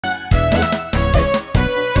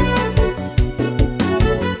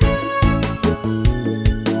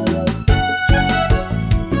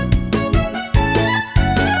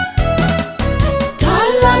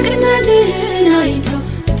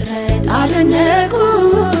አደነቁ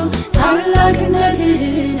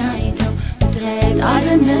ታላቅነትህን አይተው ፍጥረት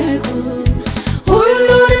አደነቁ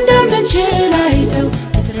ሁሉን እንደምትችል አይተው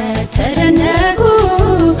ፍጥረት ተደነቁ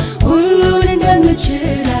ሁሉን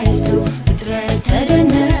እንደምትችል አይተው ፍጥረት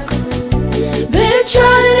ተደነቁ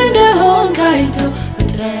ብቻህን እንደሆንክ አይተው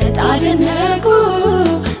ፍጥረት አደነቁ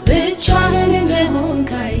ብቻህን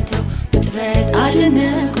እንደሆንክ አይተው ፍጥረት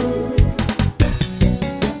አደነቁ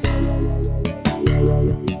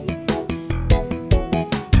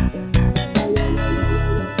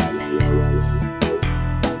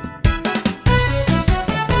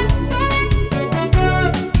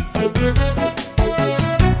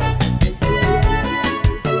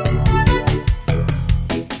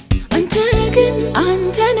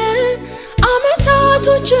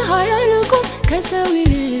ሀያልቁም ከሰው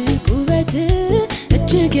ይልቅ ውበት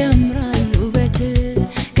እጅግ ያምራል ውበት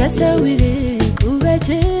ከሰው ይልቅ ውበት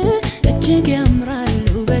እጅግ ያምራል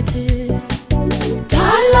ውበት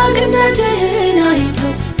ታላቅነትህን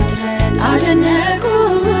አይተው ፍጥረት አደነቁ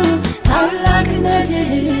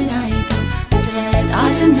ታላቅነትህን አይተው ፍጥረት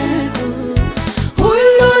አደነቁ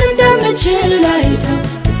ሁሉን እንደምትችል አይተው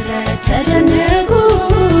ፍጥረት ተደነቁ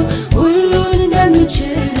ሁሉን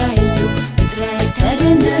እንደምትችል አይተው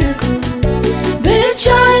ተደነቁ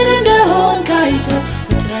ብቻህን እንደሆንክ አይተው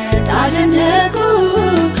ፍጥረት አደነቁ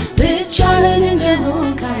ብቻህን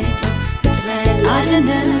እንደሆንክ አይተው ፍጥረት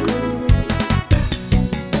አደነቁ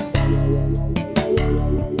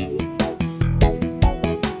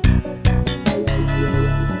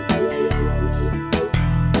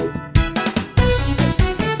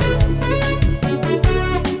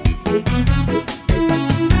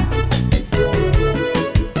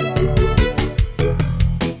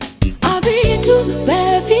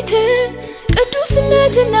በፊት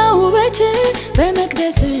ቅዱስነትና ውበት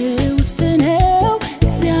በመቅደስ ውስጥ ነው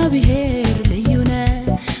እግዚአብሔር ልዩ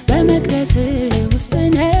ነው በመቅደስ ውስጥ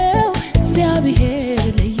ነው እግዚአብሔር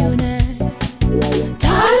ልዩ ነው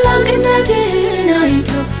ታላቅነትህን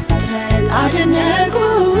አይተው ፍጥረት አደነቁ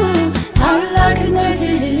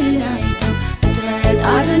ታላቅነትህን አይተው ፍጥረት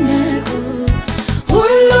አደነቁ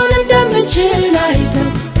ሁሉን እንደምትችል አይተው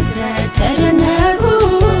ፍጥረት ተደነቁ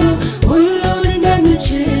ሁሉን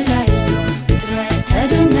እንደምትችል አይተው ፍጥረት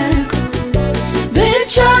ተደነቁ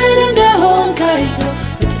ብቻህን እንደሆንክ አይተው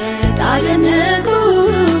ፍጥረት አደነቁ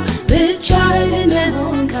ብቻህን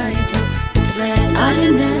እንደሆንክ አይተው ፍጥረት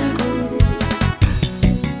አደነቁ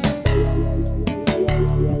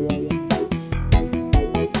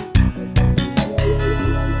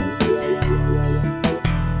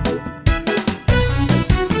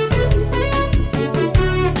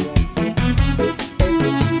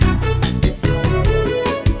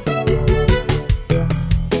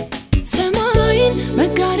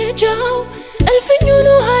እልፍኙን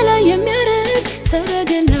ውሃ ላይ የሚያደርግ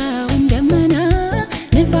ሰረገላውን ደመና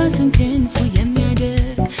ንፋስን ክንፉ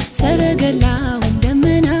የሚያደርግ ሰረገላውን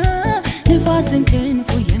ደመና ንፋስን ክንፉ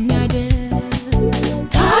የሚያደርግ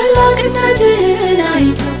ታላቅነትህን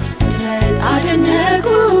አይተው ፍጥረት አደነቁ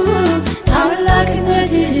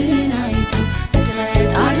ታላቅነትህን አይተው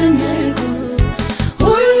ፍጥረት አደነቁ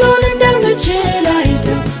ሁሉን እንደምትችል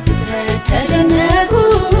አይተው ፍጥረት ተደነቁ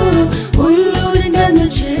ሁሉን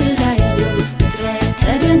እንደምትችል አይተው ፍጥረት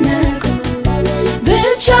ተደነቁ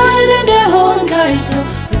ብቻህን እንደሆንክ አይተው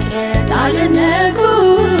ፍጥረት አደነቁ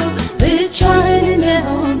ብቻህን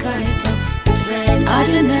እንደሆንክ አይተው ፍጥረት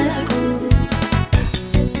አደነቁ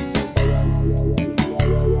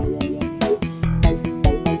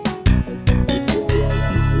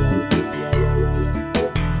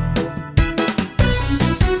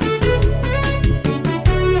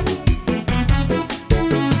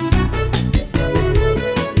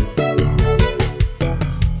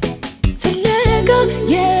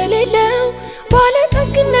የሌለው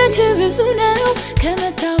ባለጠግነት ብዙ ነው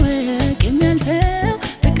ከመታ